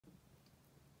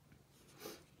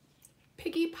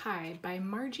Piggie Pie by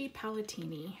Margie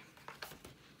Palatini.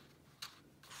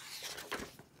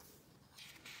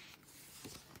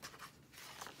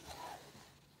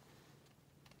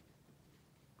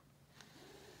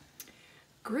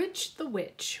 Gritch the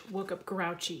witch woke up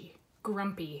grouchy,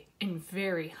 grumpy, and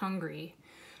very hungry.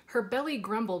 Her belly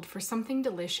grumbled for something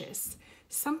delicious,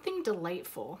 something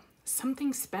delightful,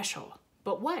 something special.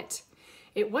 But what?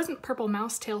 It wasn't purple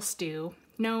mousetail stew.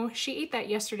 No, she ate that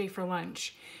yesterday for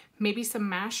lunch. Maybe some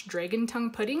mashed dragon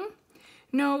tongue pudding?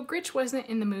 No, Gritch wasn't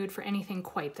in the mood for anything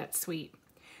quite that sweet.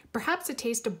 Perhaps a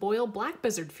taste of boiled black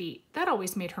buzzard feet. That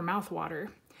always made her mouth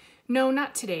water. No,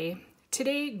 not today.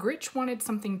 Today, Gritch wanted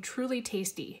something truly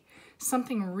tasty,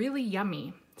 something really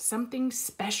yummy, something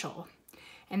special.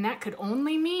 And that could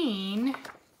only mean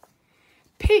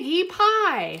Piggie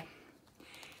Pie.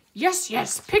 Yes,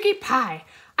 yes, Piggie Pie.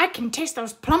 I can taste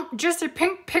those plump, juicy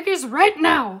pink piggies right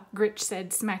now, Gritch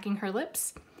said, smacking her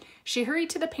lips. She hurried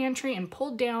to the pantry and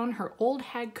pulled down her old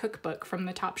hag cookbook from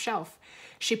the top shelf.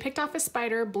 She picked off a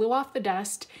spider, blew off the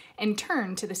dust, and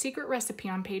turned to the secret recipe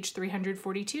on page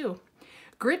 342.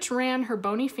 Gritch ran her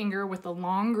bony finger with the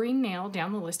long green nail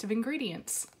down the list of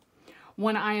ingredients.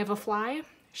 One eye of a fly.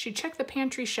 She checked the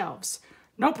pantry shelves.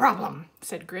 No problem,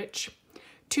 said Gritch.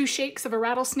 2 shakes of a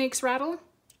rattlesnake's rattle.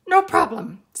 No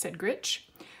problem, said Gritch.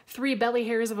 3 belly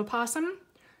hairs of a possum.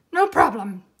 No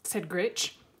problem, said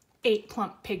Gritch. 8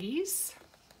 plump piggies.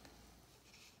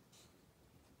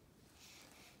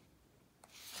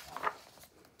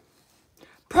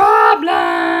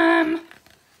 Problem!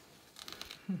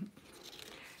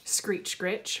 Screeched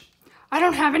Gritch. I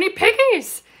don't have any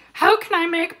piggies! How can I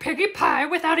make Piggie Pie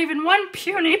without even one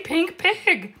puny pink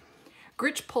pig?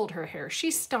 Gritch pulled her hair. She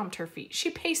stomped her feet.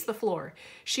 She paced the floor.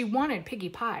 She wanted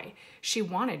Piggie Pie. She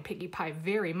wanted Piggie Pie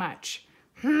very much.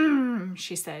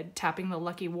 She said, tapping the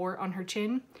lucky wart on her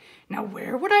chin. Now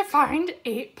where would I find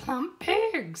 8 plump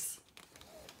pigs?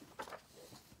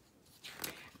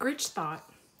 Gritch thought,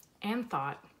 and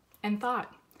thought, and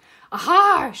thought.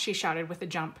 Aha! She shouted with a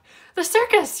jump. The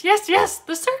circus! Yes, yes,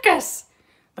 the circus!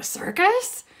 The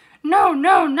circus? No,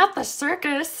 no, not the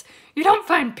circus. You don't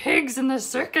find pigs in the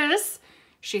circus.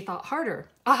 She thought harder.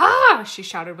 Aha! She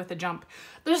shouted with a jump.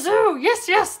 The zoo! Yes,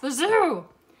 yes, the zoo!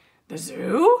 The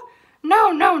zoo?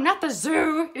 No, no, not the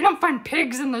zoo. You don't find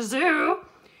pigs in the zoo.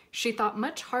 She thought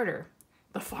much harder.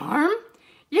 The farm?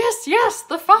 Yes, yes,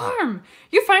 the farm.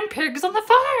 You find pigs on the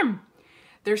farm.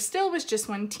 There still was just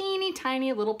one teeny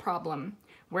tiny little problem.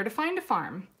 Where to find a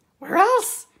farm? Where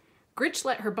else? Gritch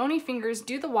let her bony fingers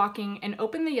do the walking and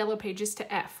opened the yellow pages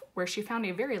to F, where she found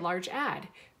a very large ad.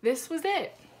 This was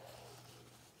it.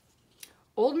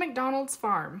 Old MacDonald's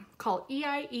farm. Call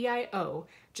E-I-E-I-O.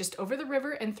 Just over the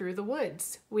river and through the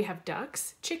woods. We have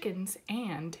ducks, chickens,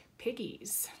 and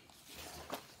piggies.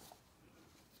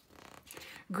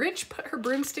 Gritch put her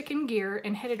broomstick in gear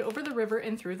and headed over the river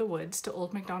and through the woods to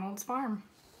Old MacDonald's farm.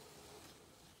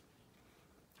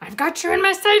 I've got you in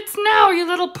my sights now, you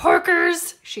little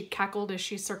porkers, she cackled as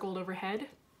she circled overhead.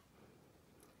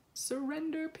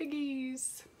 Surrender,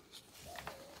 piggies.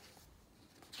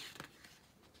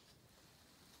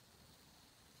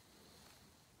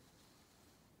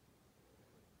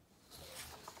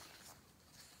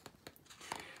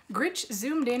 Gritch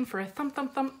zoomed in for a thump,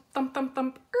 thump, thump, thump, thump,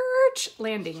 thump,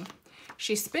 landing.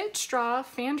 She spit straw,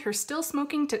 fanned her still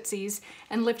smoking tootsies,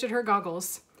 and lifted her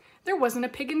goggles. There wasn't a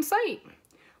pig in sight.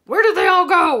 Where did they all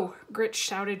go? Gritch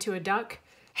shouted to a duck.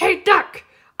 Hey, duck!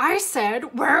 I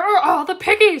said, where are all the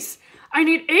piggies? I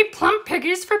need 8 plump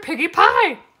piggies for Piggie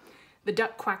Pie. The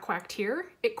duck quack-quacked here.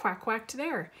 It quack-quacked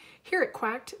there. Here it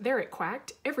quacked, there it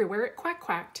quacked, everywhere it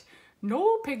quack-quacked.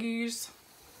 No piggies.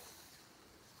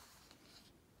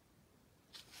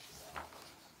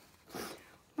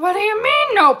 What do you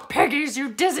mean, no piggies, you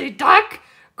dizzy duck?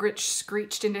 Gritch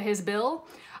screeched into his bill.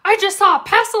 I just saw a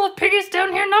passel of piggies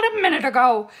down here not a minute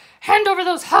ago. Hand over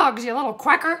those hogs, you little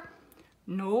quacker.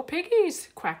 No piggies,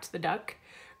 quacked the duck.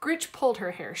 Gritch pulled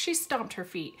her hair. She stomped her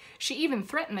feet. She even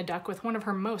threatened the duck with one of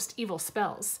her most evil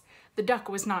spells. The duck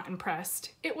was not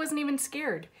impressed. It wasn't even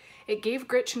scared. It gave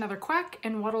Gritch another quack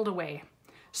and waddled away.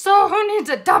 So who needs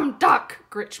a dumb duck?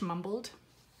 Gritch mumbled.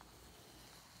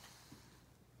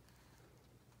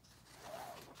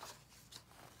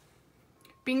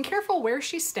 Being careful where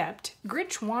she stepped,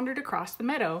 Gritch wandered across the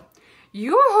meadow.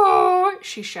 Yoo-hoo!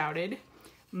 She shouted.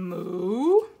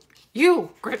 Moo!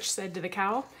 You, Gritch said to the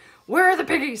cow. Where are the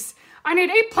piggies? I need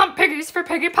 8 plump piggies for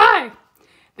Piggie Pie.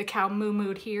 The cow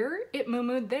moo-mooed here, it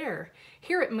moo-mooed there.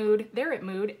 Here it mooed, there it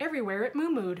mooed, everywhere it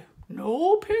moo-mooed.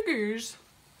 No piggies.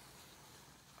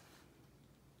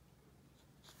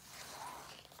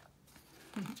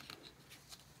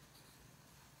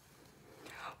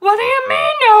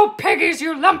 piggies,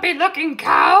 you lumpy-looking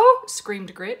cow,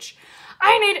 screamed Gritch.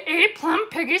 I need 8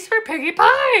 plump piggies for Piggie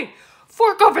pie.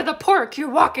 Fork over the pork, you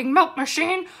walking milk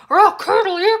machine, or I'll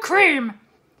curdle your cream.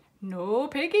 No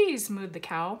piggies, mooed the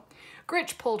cow.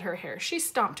 Gritch pulled her hair. She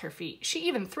stomped her feet. She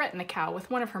even threatened the cow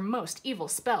with one of her most evil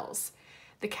spells.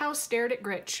 The cow stared at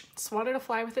Gritch, swatted a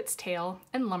fly with its tail,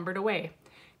 and lumbered away.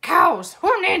 Cows,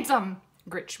 who needs them?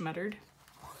 Gritch muttered.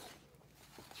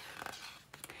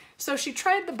 So she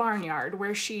tried the barnyard,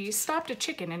 where she stopped a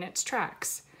chicken in its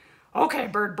tracks. Okay,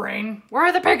 bird brain, where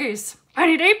are the piggies? I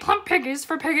need 8 plump piggies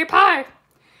for Piggie pie.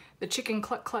 The chicken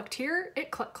clucked here, it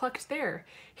clucked there.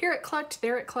 Here it clucked,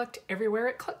 there it clucked, everywhere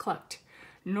it clucked.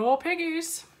 No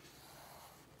piggies.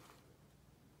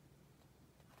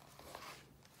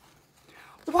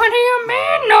 What do you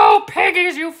mean, no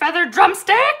piggies, you feathered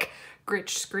drumstick?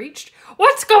 Gritch screeched.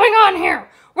 What's going on here?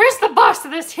 Where's the boss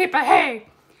of this heap of hay?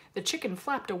 The chicken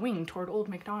flapped a wing toward Old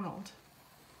MacDonald.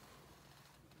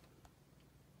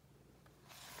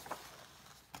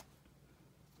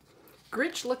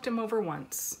 Gritch looked him over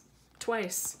once,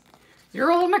 twice.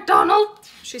 You're Old MacDonald,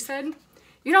 she said.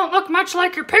 You don't look much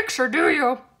like your picture, do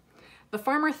you? The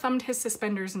farmer thumbed his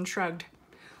suspenders and shrugged.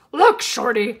 Look,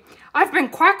 Shorty, I've been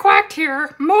quacked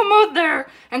here, moo-mooed there,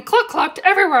 and clucked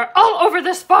everywhere all over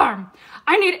this farm.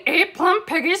 I need 8 plump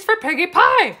piggies for Piggie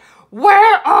pie.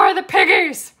 Where are the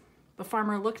piggies? The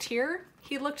farmer looked here,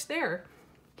 he looked there.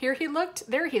 Here he looked,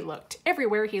 there he looked.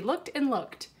 Everywhere he looked and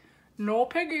looked. No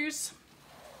piggies.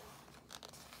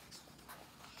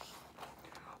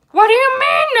 What do you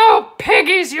mean, no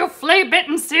piggies, you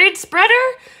flea-bitten seed spreader?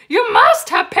 You must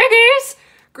have piggies!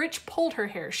 Gritch pulled her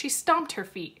hair. She stomped her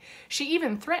feet. She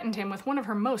even threatened him with one of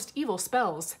her most evil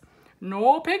spells.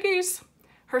 No piggies.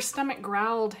 Her stomach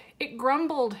growled. It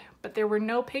grumbled, but there were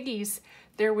no piggies.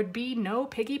 There would be no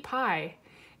Piggie pie.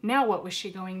 Now what was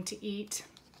she going to eat?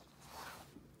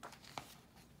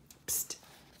 Psst.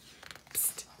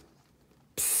 Psst.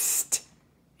 Psst.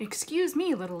 Excuse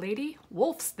me, little lady.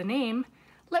 Wolf's the name.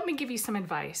 Let me give you some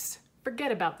advice.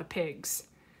 Forget about the pigs.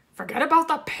 Forget about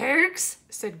the pigs?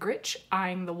 Said Gritch,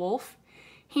 eyeing the wolf.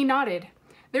 He nodded.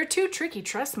 They're too tricky,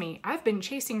 trust me. I've been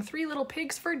chasing 3 little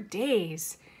pigs for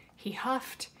days. He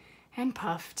huffed and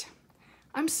puffed.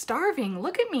 I'm starving.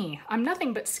 Look at me. I'm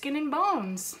nothing but skin and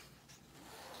bones.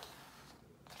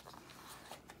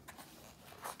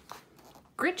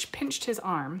 Gritch pinched his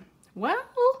arm.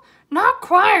 Well, not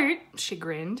quite, she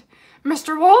grinned.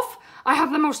 Mr. Wolf, I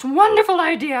have the most wonderful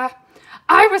idea.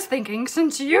 I was thinking,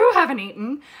 since you haven't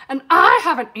eaten and I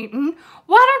haven't eaten,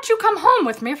 why don't you come home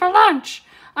with me for lunch?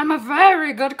 I'm a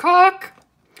very good cook.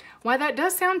 Why, that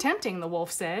does sound tempting, the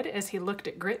wolf said, as he looked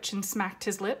at Gritch and smacked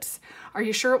his lips. Are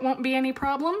you sure it won't be any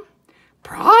problem?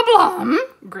 Problem?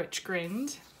 Gritch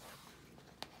grinned.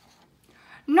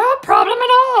 No problem at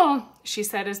all, she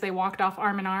said as they walked off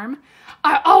arm in arm.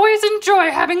 I always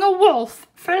enjoy having a wolf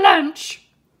for lunch.